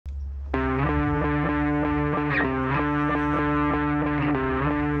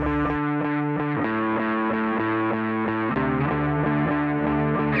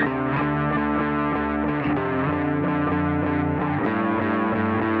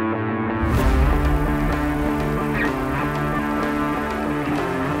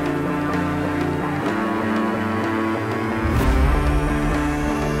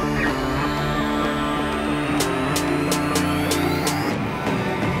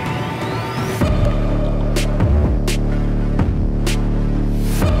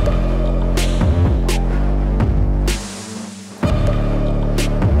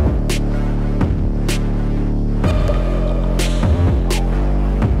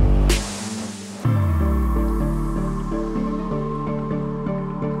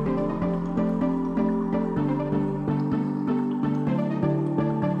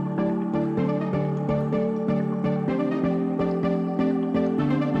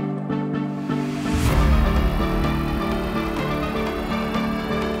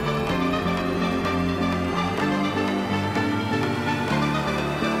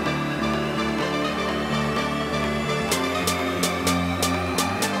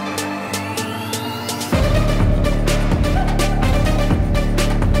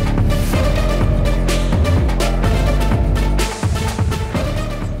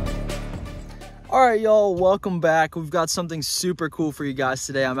right, y'all, welcome back. We've got something super cool for you guys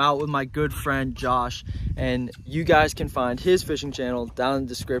today. I'm out with my good friend Josh, and you guys can find his fishing channel down in the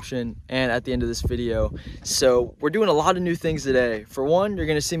description and at the end of this video. So we're doing a lot of new things today. For one, you're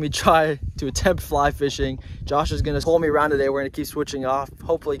gonna see me try to attempt fly fishing. Josh is gonna pull me around today. We're gonna keep switching off,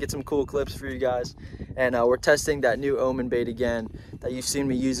 hopefully get some cool clips for you guys. And we're testing that new Omen bait again that you've seen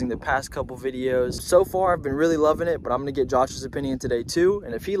me using the past couple videos. So far, I've been really loving it, but I'm gonna get Josh's opinion today too.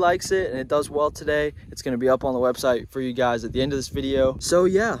 And if he likes it and it does well today, it's gonna be up on the website for you guys at the end of this video. So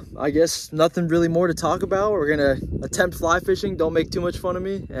yeah, I guess nothing really more to talk about. We're gonna attempt fly fishing. Don't make too much fun of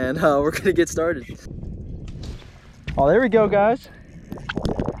me, and we're gonna get started. Oh, there we go, guys.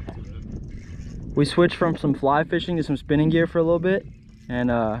 We switched from some fly fishing to some spinning gear for a little bit,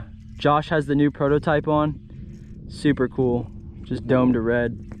 and Josh has the new prototype on. Super cool, just dome to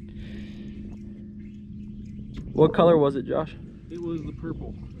red. What color was it, Josh? It was the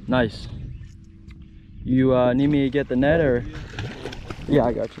purple. Nice. You need me to get the net, or? Yeah,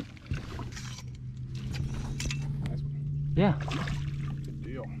 I got you. Nice one. Yeah. Good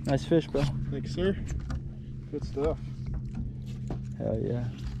deal. Nice fish, bro. Thanks, sir. Good stuff. Hell yeah.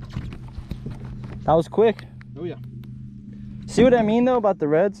 That was quick. Oh yeah. See what I mean though about the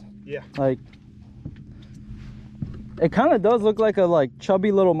reds? Yeah. Like, it kind of does look like a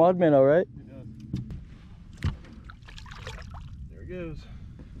chubby little mud minnow, right? It does. There it goes.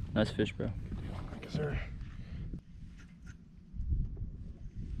 Nice fish, bro. Thank you, sir.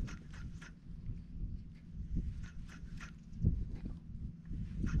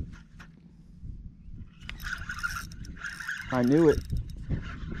 I knew it.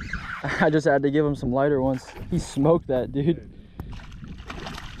 I just had to give him some lighter ones. He smoked that, dude. In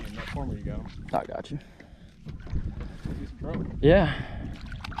that corner you got him. I got you. Decent trout. Yeah.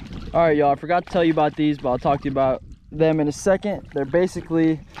 All right, y'all, I forgot to tell you about these, but I'll talk to you about them in a second. They're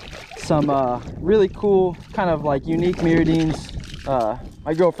basically some really cool, kind of like unique Miradines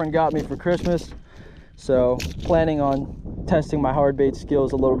my girlfriend got me for Christmas. So planning on testing my hard bait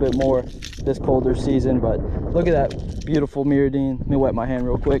skills a little bit more this colder season. But look at that beautiful Miradine. Let me wet my hand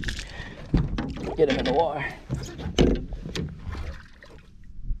real quick. Get him in the water.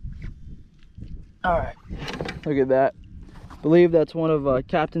 All right, look at that. I believe that's one of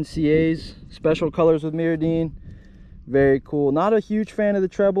Captain CA's special colors with Miradine. Very cool. Not a huge fan of the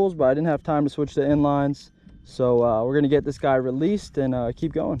trebles, but I didn't have time to switch to inlines. So we're gonna get this guy released and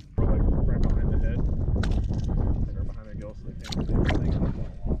keep going. Right behind the head. Right behind the gill so they can't see everything.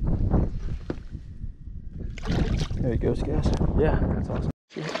 There he goes, guys. Yeah, that's awesome.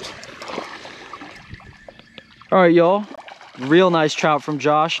 All right, y'all. Real nice trout from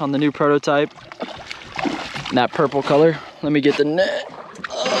Josh on the new prototype. In that purple color. Let me get the net.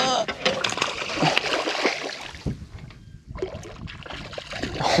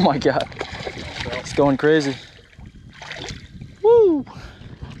 Oh my God. It's going crazy. Woo!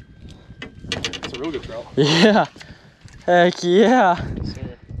 It's a real good trout. Yeah. Heck yeah. Yes,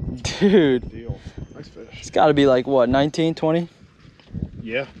 sir. Dude. Good deal. Nice fish. It's got to be like, what, 19, 20?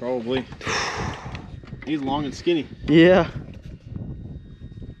 Yeah, probably. He's long and skinny. Yeah.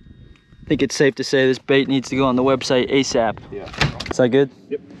 I think it's safe to say this bait needs to go on the website ASAP. Yeah. Is that good?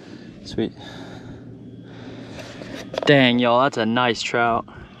 Yep. Sweet. Dang, y'all, that's a nice trout.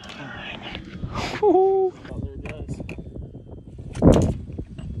 Oh, there it goes.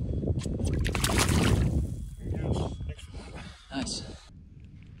 There it goes. Nice.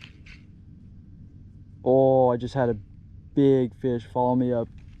 Oh, I just had a big fish follow me up,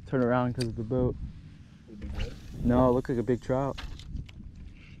 turn around because of the boat. No, it looked like a big trout.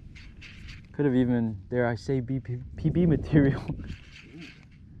 Could have even, dare I say, PB material.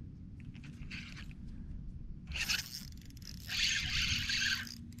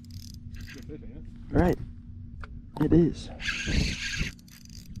 Right, it is.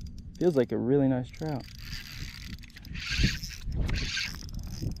 Feels like a really nice trout.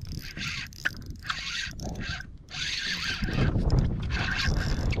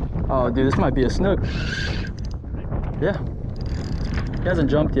 Oh, dude, this might be a snook. Yeah. He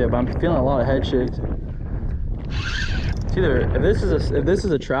hasn't jumped yet, but I'm feeling a lot of head shakes. It's either, if this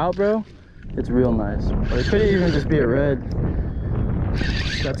is a trout, bro, it's real nice. Or it could even just be a red.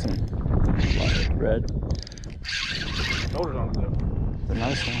 It's got some red. Shoulders on it though. It's a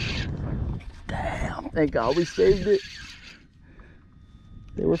nice one. Damn, thank God we saved it.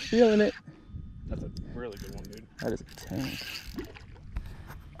 They were feeling it. That's a really good one, dude. That is a tank.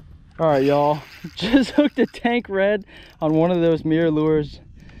 All right, y'all. Just hooked a tank red on one of those mirror lures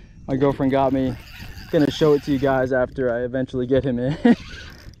my girlfriend got me. Gonna show it to you guys after I eventually get him in.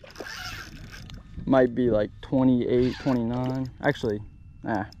 Might be like 28, 29. Actually,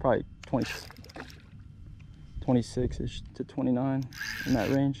 probably 26-ish to 29 in that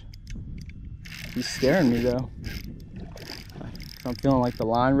range. He's scaring me though. I'm feeling like the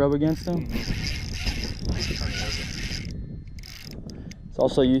line rub against him. It's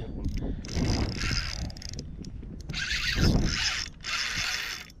also you.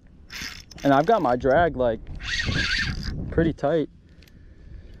 And I've got my drag like pretty tight.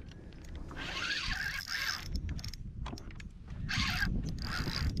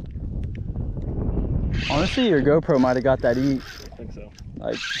 Honestly, your GoPro might have got that eat. I think so.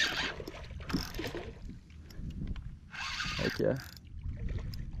 Like yeah.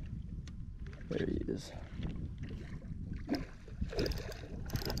 There he is.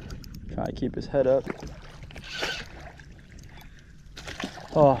 Trying to keep his head up.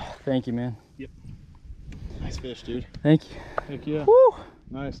 Oh, thank you, man. Yep. Nice fish, dude. Thank you. Heck yeah. Woo!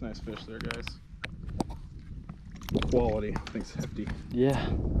 Nice fish there, guys. Quality. I think it's hefty. Yeah.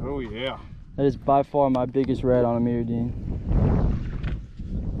 Oh, yeah. That is by far my biggest red on a Mirrodine.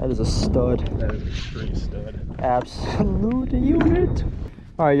 That is a stud. That is a straight stud. Absolute unit.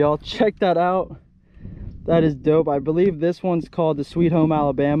 All right, y'all, check that out. That is dope. I believe this one's called the Sweet Home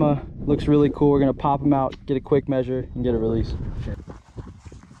Alabama. Looks really cool. We're gonna pop them out, get a quick measure, and get a release.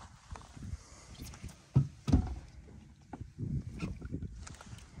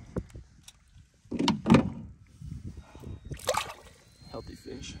 Healthy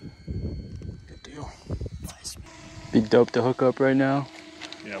fish. Good deal. Nice. Be dope to hook up right now.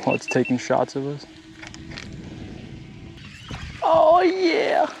 Yeah. While it's taking shots of us. Oh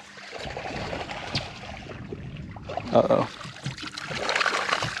yeah. Uh-oh.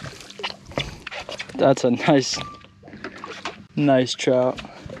 That's a nice trout.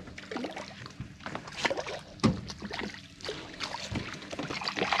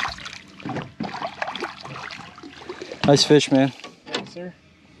 Nice fish, man. Yes, sir.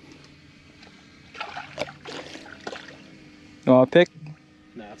 You want a pick?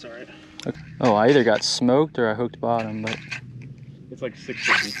 Nah, it's alright. Okay. Oh, I either got smoked or I hooked bottom, but It's like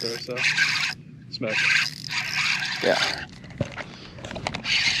 650 or so. Smoke. yeah.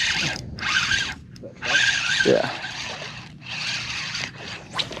 Yeah.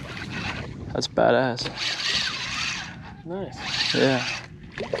 That's badass. Nice. Yeah.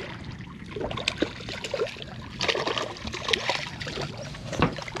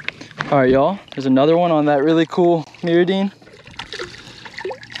 All right, y'all. There's another one on that really cool Mirrodine.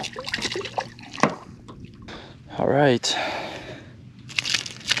 All right.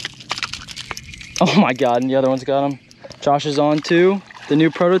 Oh my God, and the other one's got him. Josh is on too. The new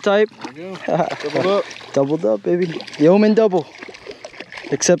prototype. There we go. Doubled up. Doubled up, baby. The Omen double.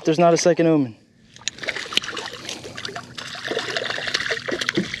 Except there's not a second Omen.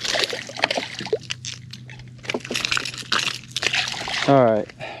 All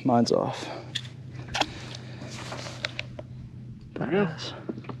right, mine's off. Badass.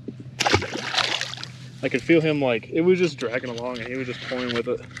 I could feel him like, it was just dragging along and he was just pulling with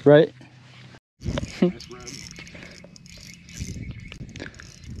it. Right? Nice red.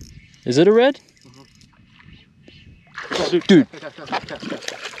 Is it a red? Dude.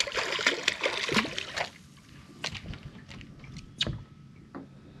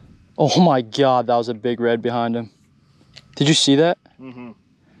 Oh my God, that was a big red behind him. Did you see that? Mm-hmm.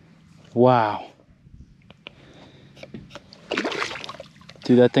 Wow.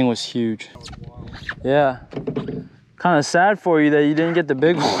 Dude, that thing was huge. Yeah. Kind of sad for you that you didn't get the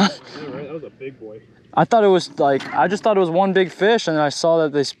big one. Yeah, right? That was a big boy. I thought it was like, I just thought it was one big fish and I saw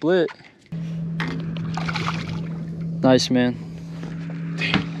that they split. Nice, man.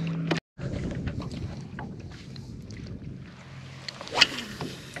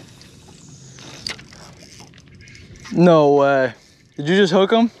 No way. Did you just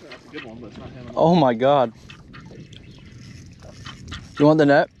hook him? Yeah, that's a good one, but it's not him. Oh my God. You want the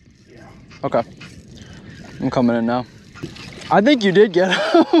net? Yeah. Okay. I'm coming in now. I think you did get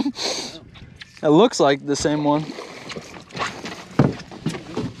him. It looks like the same one.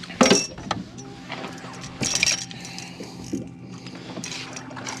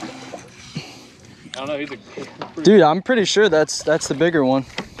 I don't know, he's a pretty... Dude, I'm pretty sure that's the bigger one.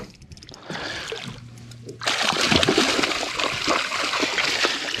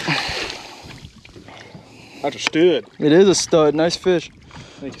 That's a stud. It is a stud. Nice fish.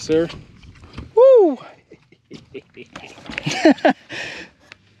 Thank you, sir. Woo!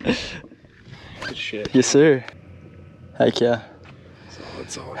 Good shit. Yes, sir. Heck yeah. Solid,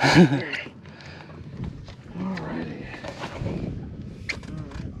 solid. Alrighty. Alright,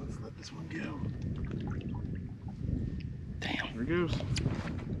 let's let this one go. Damn. There it goes.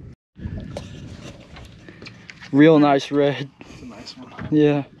 Real nice red. It's a nice one.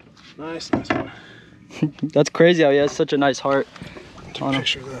 Yeah. Nice one. That's crazy how he has such a nice heart. Take a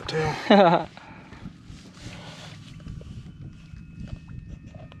picture of that tail.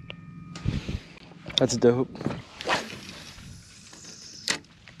 That's dope.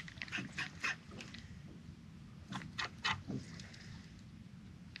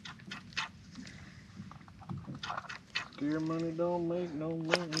 Your money don't make no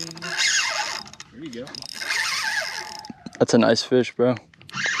money. There you go. That's a nice fish, bro.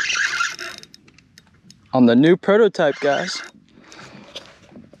 On the new prototype, guys.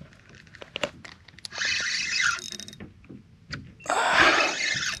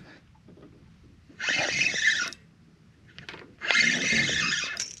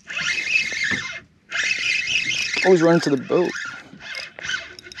 Always running to the boat.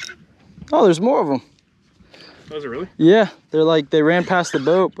 Oh, there's more of them. Oh, is it really? Yeah, they're like, they ran past the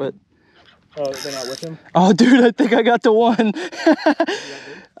boat, but... Oh, they're not with him? Oh, dude, I think I got the one.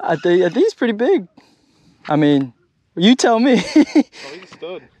 I think he's pretty big. I mean, you tell me. Oh, he's a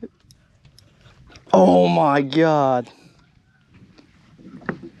stud. Oh my God.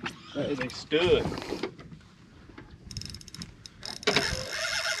 That is a stud.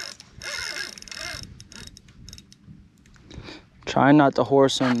 Trying not to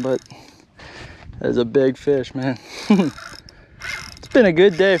horse him, but that is a big fish, man. It's been a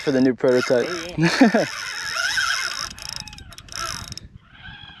good day for the new prototype. Oh, yeah.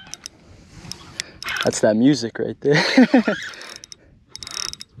 That's that music right there.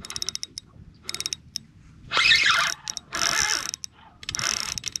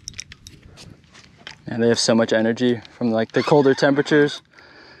 And they have so much energy from like the colder temperatures.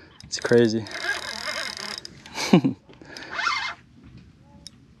 It's crazy.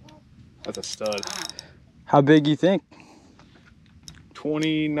 That's a stud. How big you think?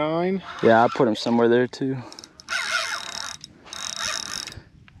 29. Yeah, I put him somewhere there too.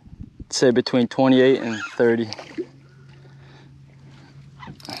 Say between 28 and 30.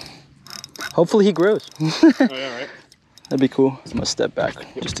 Hopefully he grows. Oh yeah, right. That'd be cool. I'm gonna step back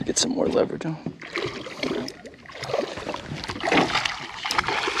just to get some more leverage on.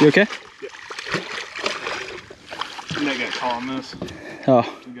 You okay? Yeah. You might get a call on this. Oh,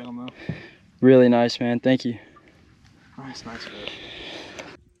 You got him though. really nice, man. Thank you. Nice fish.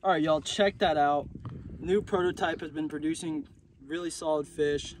 All right, y'all, check that out. New prototype has been producing really solid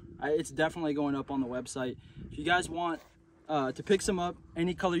fish. It's definitely going up on the website. If you guys want to pick some up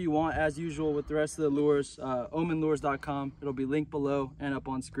any color you want, as usual with the rest of the lures, omenlures.com. It'll be linked below and up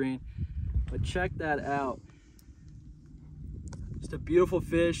on screen. But check that out. Just a beautiful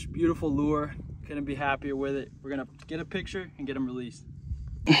fish, beautiful lure. Couldn't be happier with it. We're gonna get a picture and get them released.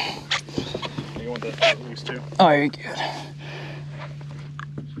 You want that loose too? Oh, you're good.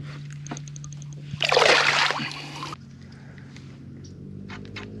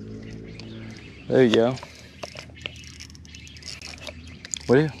 There you go.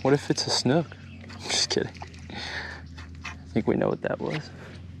 What if it's a snook? I'm just kidding. I think we know what that was.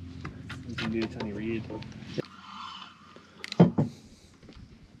 You can do a tiny reed.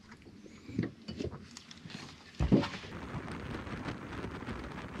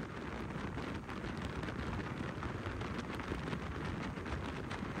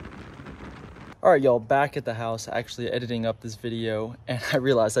 All right, y'all, back at the house, actually editing up this video, and I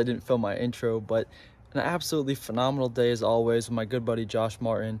realized I didn't film my intro, but an absolutely phenomenal day as always with my good buddy Josh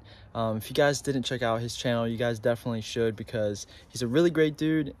Martin. If you guys didn't check out his channel, you guys definitely should, because he's a really great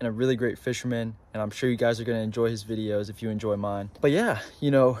dude and a really great fisherman, and I'm sure you guys are going to enjoy his videos if you enjoy mine. But yeah, you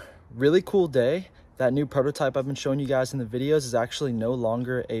know, really cool day. That new prototype I've been showing you guys in the videos is actually no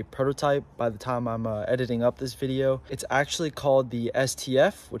longer a prototype by the time I'm editing up this video. It's actually called the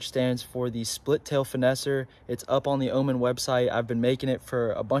STF, which stands for the Split Tail Finesser. It's up on the Omen website. I've been making it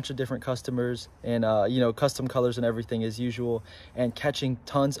for a bunch of different customers and, you know, custom colors and everything as usual, and catching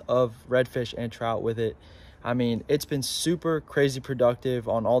tons of redfish and trout with it. I mean, it's been super crazy productive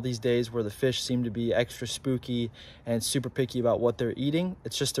on all these days where the fish seem to be extra spooky and super picky about what they're eating.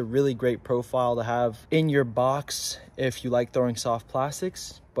 It's just a really great profile to have in your box if you like throwing soft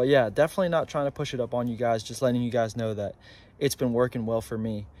plastics. But yeah, definitely not trying to push it up on you guys, just letting you guys know that it's been working well for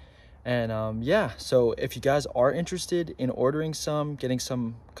me. And yeah, so if you guys are interested in ordering some, getting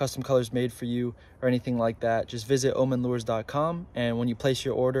some custom colors made for you or anything like that, just visit omenlures.com, and when you place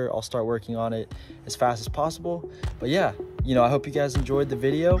your order, I'll start working on it as fast as possible. But yeah, you know, I hope you guys enjoyed the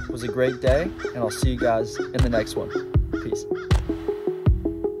video. It was a great day, and I'll see you guys in the next one. Peace.